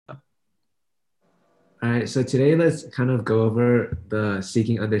All right, so today let's kind of go over the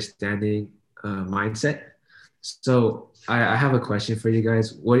seeking understanding mindset. So I have a question for you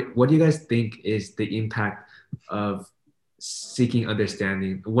guys. What do you guys think is the impact of seeking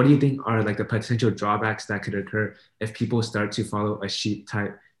understanding? What do you think are like the potential drawbacks that could occur if people start to follow a sheep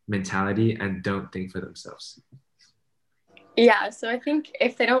type mentality and don't think for themselves? Yeah, so I think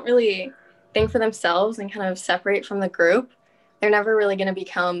if they don't really think for themselves and kind of separate from the group, they're never really going to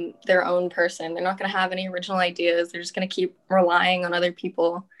become their own person. They're not going to have any original ideas. They're just going to keep relying on other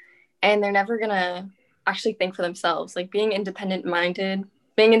people and they're never going to actually think for themselves. Like being independent minded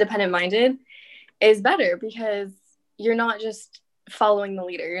is better because you're not just following the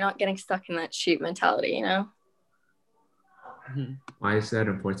leader. You're not getting stuck in that sheep mentality, you know? Mhm. Why is that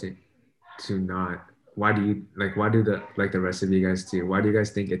important to not? Why do you like? Why do the rest of you guys do? Why do you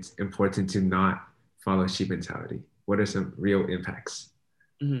guys think it's important to not follow sheep mentality? What are some real impacts?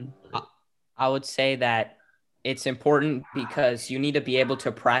 Mhm. I would say that it's important because you need to be able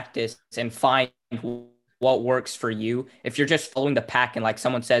to practice and find what works for you. If you're just following the pack and like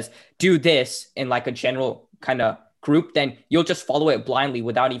someone says, do this in like a general kind of group, then you'll just follow it blindly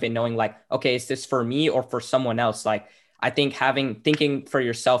without even knowing like, okay, is this for me or for someone else? Like, I think thinking for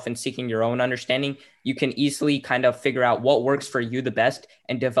yourself and seeking your own understanding, you can easily kind of figure out what works for you the best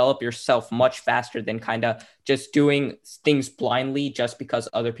and develop yourself much faster than kind of just doing things blindly just because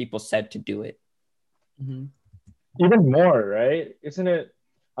other people said to do it. Mhm. Even more, right? Isn't it?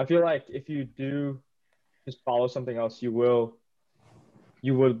 I feel like if you do just follow something else, you will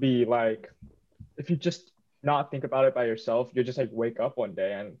be like, if you just not think about it by yourself, you just like wake up one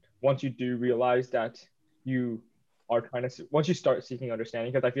day, and once you do realize that you are trying to, once you start seeking understanding,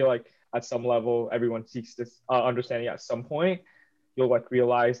 because I feel like at some level everyone seeks this understanding at some point, you'll like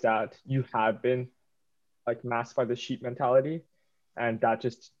realize that you have been like masked by the sheep mentality, and that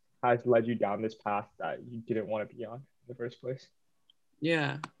just has led you down this path that you didn't want to be on in the first place.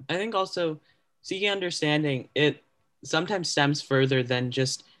 Yeah, I think also seeking understanding it sometimes stems further than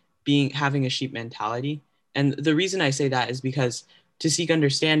just being having a sheep mentality. And the reason I say that is because to seek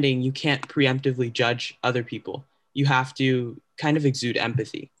understanding, you can't preemptively judge other people. You have to kind of exude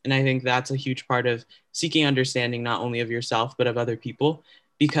empathy. And I think that's a huge part of seeking understanding, not only of yourself, but of other people,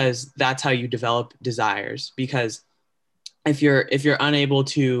 because that's how you develop desires. Because if you're unable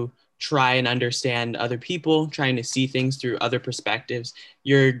to try and understand other people, trying to see things through other perspectives,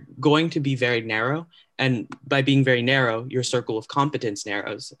 you're going to be very narrow. And by being very narrow, your circle of competence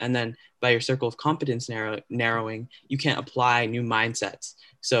narrows. And then by your circle of competence narrowing, you can't apply new mindsets.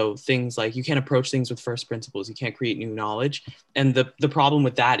 So things like you can't approach things with first principles, you can't create new knowledge. And the problem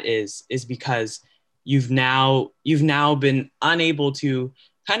with that is because you've now been unable to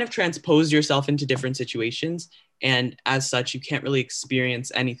kind of transpose yourself into different situations, and as such, you can't really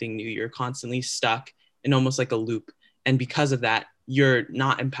experience anything new. You're constantly stuck in almost like a loop. And because of that, you're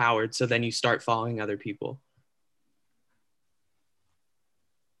not empowered. So then you start following other people.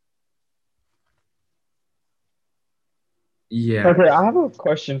 Yeah, Okay, I have a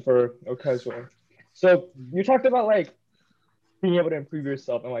question for Okezwe. So you talked about like being able to improve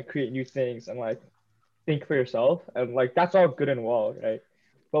yourself and like create new things and like think for yourself, and like that's all good and well, right?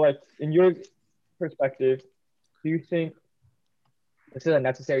 But like in your perspective, do you think this is a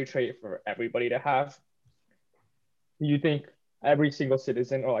necessary trait for everybody to have? Do you think every single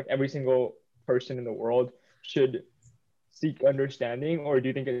citizen or like every single person in the world should seek understanding, or do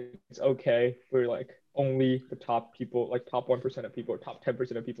you think it's okay for like only the top people, like top 1% of people or top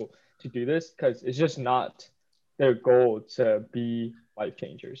 10% of people to do this? Because it's just not their goal to be life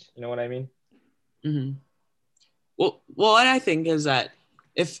changers. You know what I mean? Mm-hmm. Well, what I think is that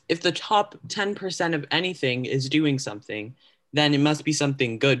if the top 10% of anything is doing something, then it must be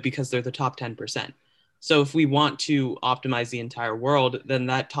something good because they're the top 10%. So if we want to optimize the entire world, then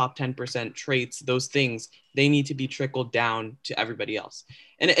that top 10% traits, those things, they need to be trickled down to everybody else.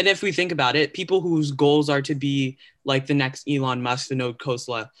 And if we think about it, people whose goals are to be like the next Elon Musk, the Node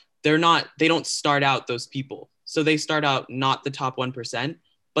Khosla, they don't start out those people. So they start out not the top 1%,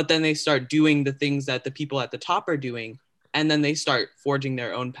 but then they start doing the things that the people at the top are doing, and then they start forging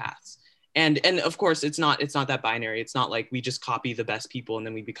their own paths. And of course it's not that binary. It's not like we just copy the best people and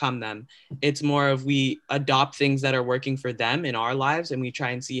then we become them. It's more of we adopt things that are working for them in our lives and we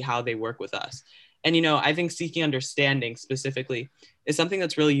try and see how they work with us. And I think seeking understanding specifically is something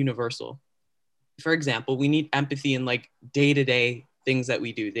that's really universal. For example, we need empathy in like day-to-day things that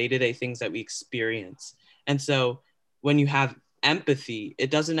we do, day-to-day things that we experience. And so when you have empathy,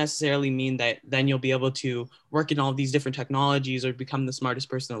 it doesn't necessarily mean that then you'll be able to work in all these different technologies or become the smartest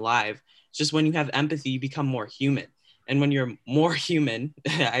person alive. It's just when you have empathy, you become more human. And when you're more human,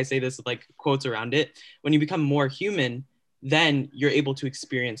 I say this with like quotes around it, when you become more human, then you're able to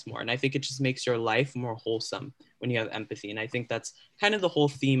experience more. And I think it just makes your life more wholesome when you have empathy. And I think that's kind of the whole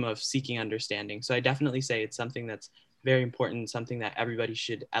theme of seeking understanding. So I definitely say it's something that's very important, something that everybody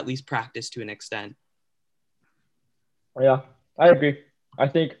should at least practice to an extent. Yeah, I agree. I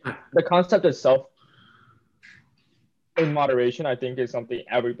think the concept itself in moderation, I think, is something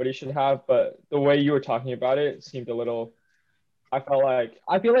everybody should have. But the way you were talking about it seemed a little. I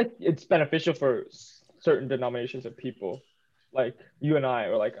feel like it's beneficial for certain denominations of people, like you and I,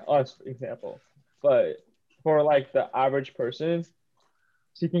 or like us, for example. But for like the average person,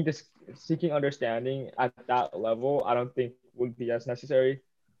 seeking this seeking understanding at that level, I don't think would be as necessary.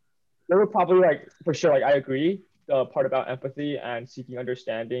 There would probably like for sure, like I agree, the part about empathy and seeking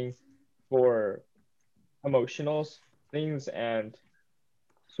understanding for emotional things and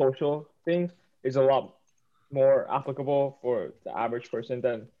social things is a lot more applicable for the average person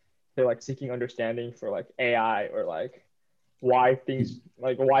than say like seeking understanding for like AI or like why things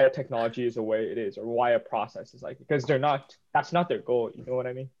like why a technology is the way it is or why a process is like because they're not that's not their goal. You know what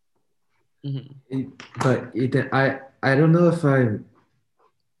I mean? Mm-hmm. But Ethan, I don't know if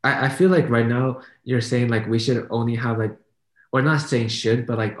I feel like right now you're saying like we should only have like, or not saying should,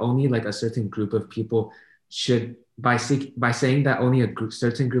 but like only like a certain group of people should by saying that only a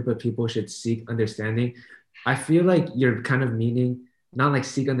certain group of people should seek understanding. I feel like you're kind of meaning not like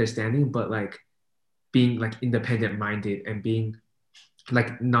seek understanding, but like being like independent minded and being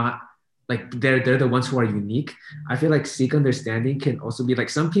like not like they're the ones who are unique. I feel like seek understanding can also be like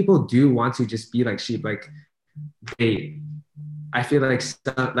some people do want to just be like sheep, like they I feel like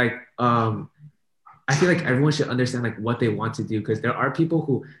I feel like everyone should understand like what they want to do because there are people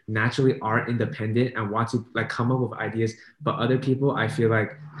who naturally are independent and want to like come up with ideas, but other people I feel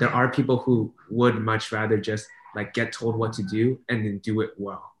like there are people who would much rather just like get told what to do and then do it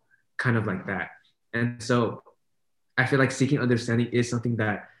well, kind of like that. And so I feel like seeking understanding is something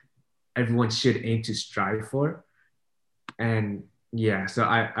that everyone should aim to strive for. And yeah, so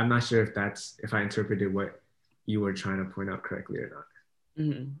I'm not sure if I interpreted what you were trying to point out correctly or not.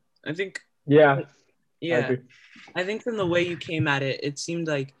 Mm-hmm. I think, Yeah, I yeah, agree. I think from the way you came at it, it seemed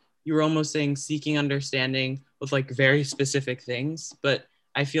like you were almost saying seeking understanding with like very specific things. But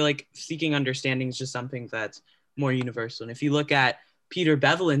I feel like seeking understanding is just something that's more universal. And if you look at Peter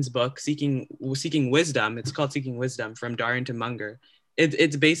Bevelin's book, Seeking Wisdom, it's called Seeking Wisdom from Darren to Munger.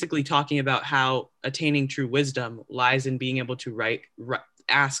 It's basically talking about how attaining true wisdom lies in being able to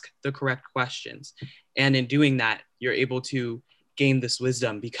ask the correct questions. And in doing that, you're able to gain this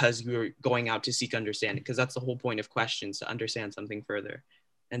wisdom because you're going out to seek understanding, because that's the whole point of questions, to understand something further.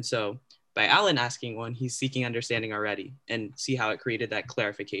 And so by Alan asking one, he's seeking understanding already, and see how it created that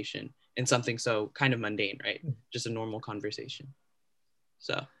clarification in something so kind of mundane, right? Just a normal conversation.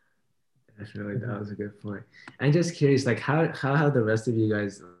 So Definitely, that was a good point. I'm just curious, like how have the rest of you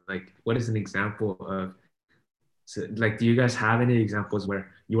guys like? What is an example of? So, like, do you guys have any examples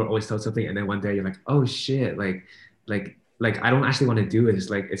where you were always told something and then one day you're like, oh shit, like I don't actually want to do it. It's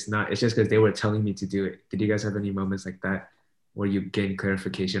like it's not. It's just because they were telling me to do it. Did you guys have any moments like that where you gained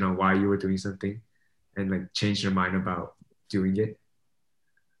clarification on why you were doing something and like changed your mind about doing it?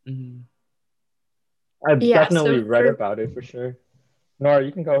 mm-hmm. I've Yeah, definitely so read about it for sure. Nora,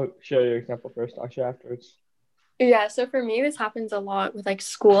 you can go share your example first. I'll share afterwards. Yeah, so for me, this happens a lot with like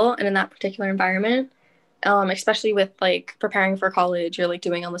school and in that particular environment, especially with like preparing for college. You're like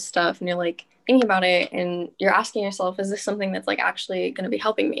doing all this stuff and you're like thinking about it and you're asking yourself, is this something that's like actually going to be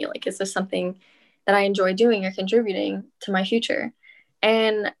helping me? Like, is this something that I enjoy doing or contributing to my future?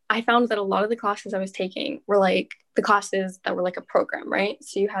 And I found that a lot of the classes I was taking were like the classes that were like a program, right?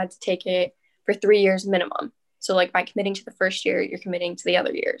 So you had to take it for 3 years minimum. So like by committing to the first year, you're committing to the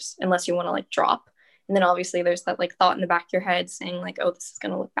other years, unless you want to like drop. And then obviously there's that like thought in the back of your head saying like, oh, this is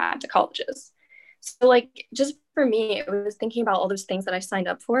going to look bad to colleges. So like just for me, it was thinking about all those things that I signed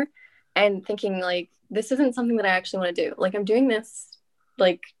up for and thinking like, this isn't something that I actually want to do. Like I'm doing this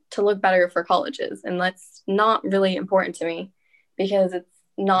like to look better for colleges. And that's not really important to me because it's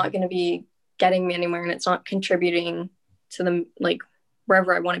not going to be getting me anywhere and it's not contributing to the like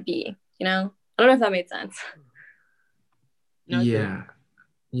wherever I want to be, you know? I don't know if that made sense. Yeah,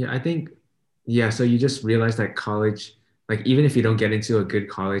 yeah, I think yeah. So you just realize that college, like even if you don't get into a good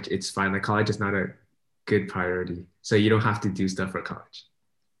college, it's fine. Like college is not a good priority, so you don't have to do stuff for college.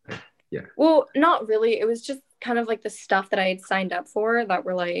 Yeah. Well, not really. It was just kind of like the stuff that I had signed up for that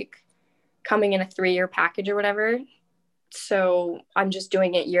were like coming in a 3-year package or whatever. So I'm just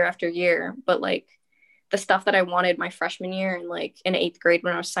doing it year after year. But like the stuff that I wanted my freshman year and like in 8th grade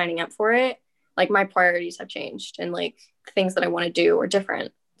when I was signing up for it, like my priorities have changed and like things that I want to do are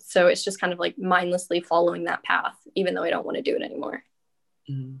different. So it's just kind of like mindlessly following that path, even though I don't want to do it anymore.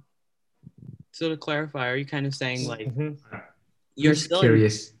 Mm-hmm. So to clarify, are you kind of saying like you're still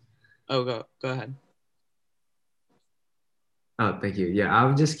curious? Oh, go ahead. Oh, thank you. Yeah,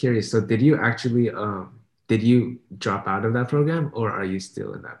 I'm just curious. So did you actually did you drop out of that program, or are you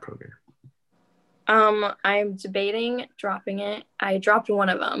still in that program? I'm debating dropping it. I dropped one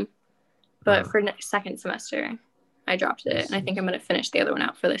of them, but for second semester, I dropped it, and I think I'm going to finish the other one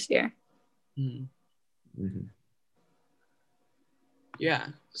out for this year. Mm-hmm. Mm-hmm. Yeah.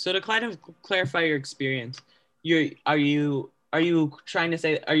 So to kind of clarify your experience, are you trying to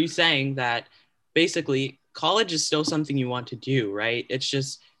say, are you saying that basically college is still something you want to do, right? It's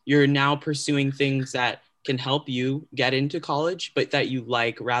just you're now pursuing things that can help you get into college, but that you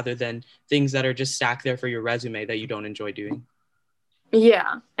like, rather than things that are just stacked there for your resume that you don't enjoy doing?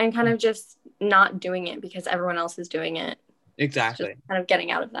 Yeah, and kind of just not doing it because everyone else is doing it. Exactly. Just kind of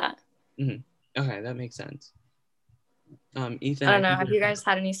getting out of that. Mm-hmm. Okay, that makes sense. Ethan, I don't know. Have you guys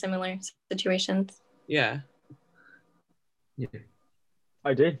had any similar situations? Yeah.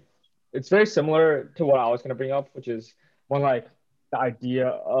 I did. It's very similar to what I was gonna bring up, which is one like the idea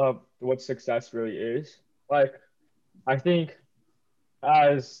of what success really is. Like, I think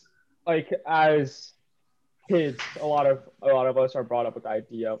as as kids, a lot of us are brought up with the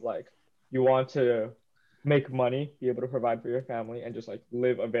idea of like you want to make money, be able to provide for your family, and just like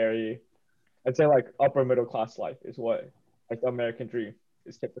live a very, I'd say like upper middle class life is what like the American dream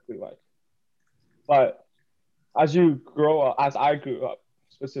is typically like. But as you grow up, as I grew up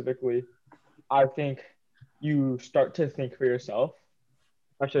specifically, I think you start to think for yourself,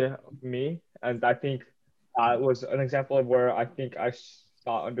 especially me. And I think that was an example of where I think I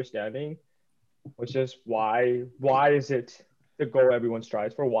start understanding, which is why is it the goal everyone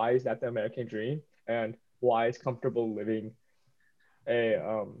strives for? Why is that the American dream? And why is comfortable living a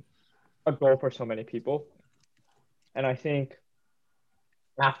goal for so many people? And I think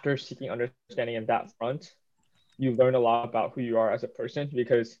after seeking understanding in that front, you learn a lot about who you are as a person,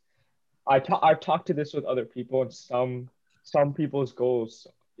 because I've talked to this with other people, and some people's goals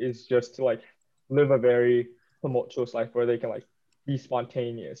is just to like live a very tumultuous life where they can like be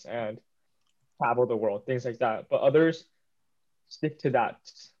spontaneous and travel the world, things like that. But others stick to that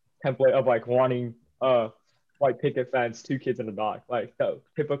template of like wanting a white picket fence, two kids and a dog, like the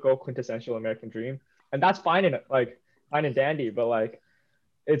typical quintessential American dream. And that's fine and like fine and dandy, but like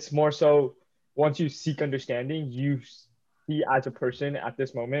it's more so once you seek understanding, you see as a person at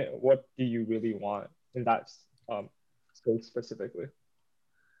this moment, what do you really want in that space specifically?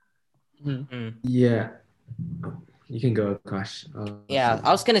 Mm-hmm. Yeah, you can go, Akash. Yeah, I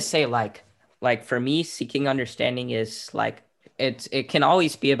was gonna say like for me, seeking understanding is like it can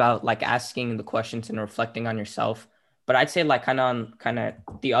always be about like asking the questions and reflecting on yourself. But I'd say like kind of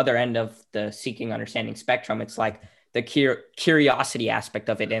the other end of the seeking understanding spectrum, it's like the curiosity aspect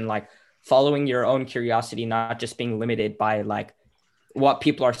of it, and like following your own curiosity, not just being limited by like what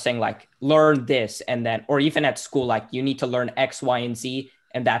people are saying, like learn this and then, or even at school, like you need to learn X, Y, and Z,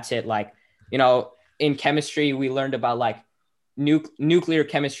 and that's it. Like, you know, in chemistry, we learned about like nuclear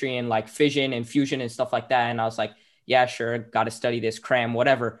chemistry and like fission and fusion and stuff like that. And I was like, yeah, sure, got to study this cram,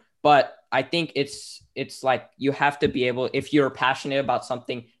 whatever. But I think it's like you have to be able, if you're passionate about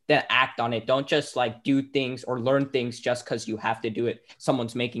something, then act on it. Don't just like do things or learn things just because you have to do it.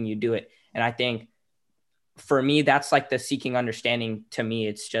 Someone's making you do it. And I think for me, that's like the seeking understanding to me.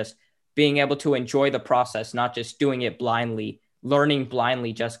 It's just being able to enjoy the process, not just doing it blindly, learning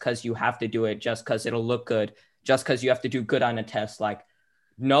blindly just because you have to do it, just because it'll look good, just because you have to do good on a test. Like,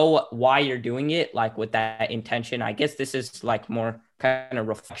 know why you're doing it, like with that intention. I guess this is like more kind of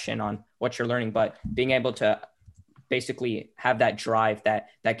reflection on what you're learning, but being able to basically have that drive,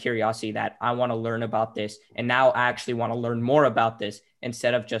 that curiosity, that I want to learn about this, and now I actually want to learn more about this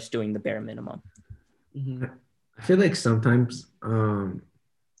instead of just doing the bare minimum. Mm-hmm. I feel like sometimes,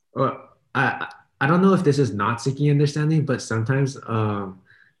 well, I don't know if this is not seeking understanding, but sometimes,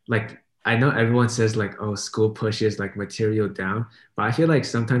 like I know everyone says like, oh, school pushes like material down, but I feel like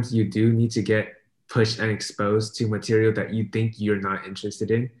sometimes you do need to get pushed and exposed to material that you think you're not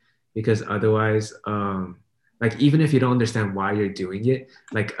interested in, because otherwise, like even if you don't understand why you're doing it,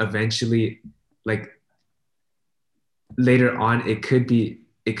 like eventually, like later on, it could be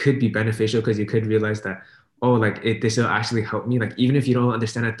beneficial because you could realize that, oh, like this will actually help me, like even if you don't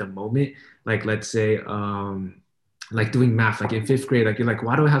understand at the moment, like let's say like doing math, like in fifth grade, like you're like,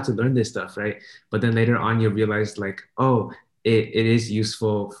 why do I have to learn this stuff, right? But then later on you realize like, oh, it is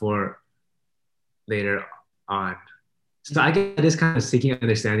useful for later on. So I guess it is kind of seeking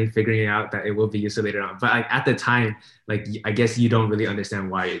understanding, figuring out that it will be useful later on. But like at the time, like I guess you don't really understand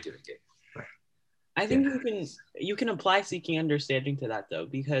why you're doing it. But, I think yeah. you can apply seeking understanding to that though,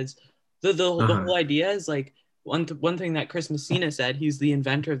 because the Uh-huh. whole idea is like one thing that Chris Messina said. He's the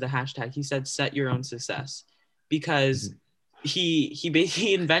inventor of the hashtag. He said, "Set your own success," because Mhm.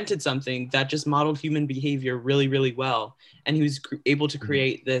 he invented something that just modeled human behavior really really well, and he was able to Mhm.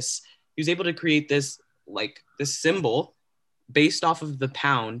 create this. He was able to create this like this symbol based off of the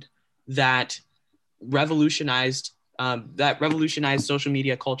pound that revolutionized social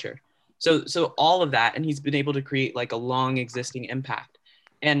media culture. So all of that, and he's been able to create like a long existing impact.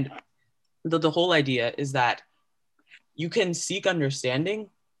 And the whole idea is that you can seek understanding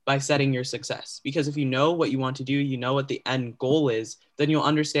by setting your success, because if you know what you want to do, you know what the end goal is, then you'll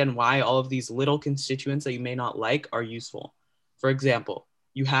understand why all of these little constituents that you may not like are useful. For example,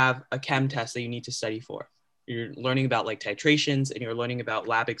 you have a chem test that you need to study for. You're learning about like titrations and you're learning about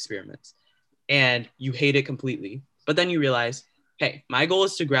lab experiments, and you hate it completely. But then you realize, hey, my goal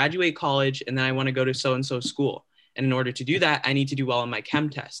is to graduate college and then I want to go to so and so school. And in order to do that, I need to do well on my chem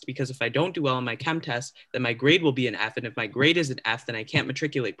test, because if I don't do well on my chem test, then my grade will be an F. And if my grade is an F, then I can't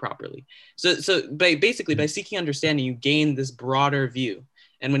matriculate properly. So basically, by seeking understanding, you gain this broader view.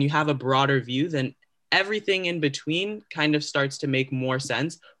 And when you have a broader view, then everything in between kind of starts to make more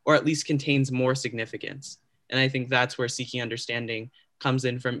sense, or at least contains more significance. And I think that's where seeking understanding comes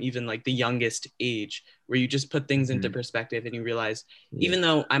in from, even like the youngest age, where you just put things into Mhm. perspective and you realize, Yeah. even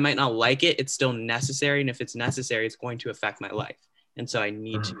though I might not like it, it's still necessary. And if it's necessary, it's going to affect my life. And so I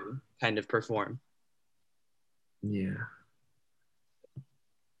need Uh-huh. to kind of perform. Yeah.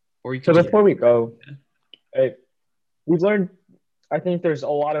 Or you So could just, before we go, hey, we've learned. I think there's a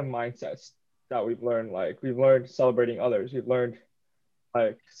lot of mindsets that we've learned. Like we've learned celebrating others. We've learned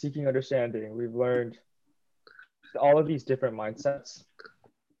like seeking understanding. We've learned all of these different mindsets.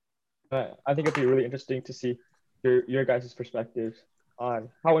 I think it'd be really interesting to see your guys' perspectives on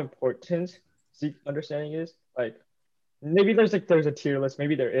how important seek understanding is. Like maybe there's a tier list,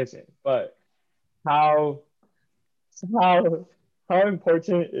 maybe there isn't, but how how how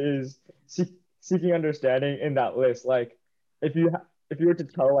important is seeking understanding in that list? Like if you were to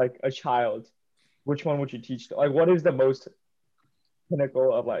tell like a child, which one would you teach them? Like what is the most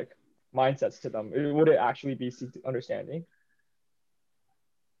pinnacle of like mindsets to them? Would it actually be seek understanding?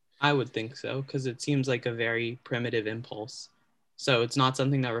 I would think so, because it seems like a very primitive impulse. So it's not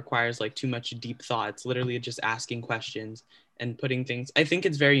something that requires like too much deep thought. It's literally just asking questions and putting things. I think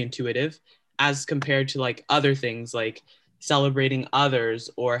it's very intuitive as compared to like other things like celebrating others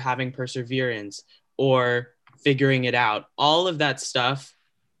or having perseverance or figuring it out. All of that stuff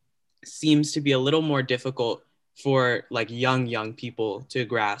seems to be a little more difficult for like young people to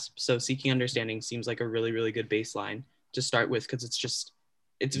grasp. So seeking understanding seems like a really really good baseline to start with, because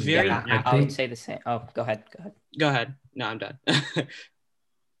it's very Yeah. Yeah, I I would natural. think say the same. Oh, go ahead. Go ahead. Go ahead. No, I'm done.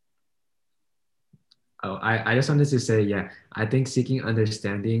 Oh, I just wanted to say, yeah, I think seeking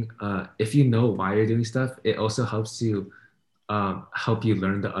understanding, if you know why you're doing stuff, it also helps you help you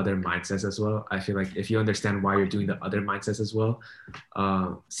learn the other mindsets as well. I feel like if you understand why you're doing the other mindsets as well,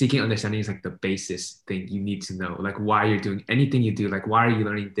 seeking understanding is like the basis thing you need to know, like why you're doing anything you do, like why are you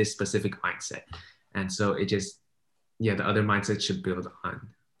learning this specific mindset? And so it just, yeah, the other mindset should build on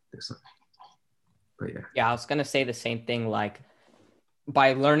this one. But yeah. Yeah, I was gonna say the same thing. Like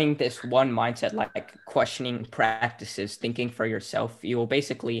by learning this one mindset, like questioning practices, thinking for yourself, you will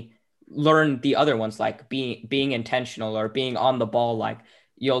basically learn the other ones, like being intentional or being on the ball. Like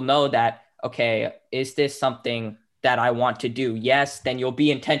you'll know that, okay, is this something that I want to do? Yes, then you'll be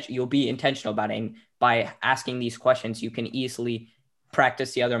intentional about it. And by asking these questions, you can easily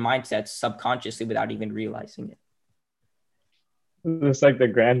practice the other mindsets subconsciously without even realizing it. It's like the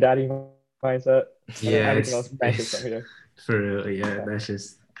granddaddy mindset, and then Yeah, everything else branches from it's here. for real. Yeah, Okay. that's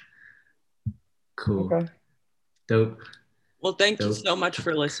just cool. Okay. Dope. Well, thank you Dope. so much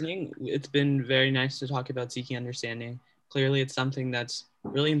for listening. It's been very nice to talk about seeking understanding. Clearly, it's something that's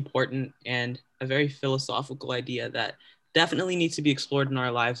really important and a very philosophical idea that definitely needs to be explored in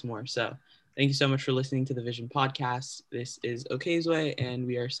our lives more. So, thank you so much for listening to the Vision Podcast. This is Okay's Way, and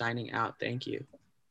we are signing out. Thank you.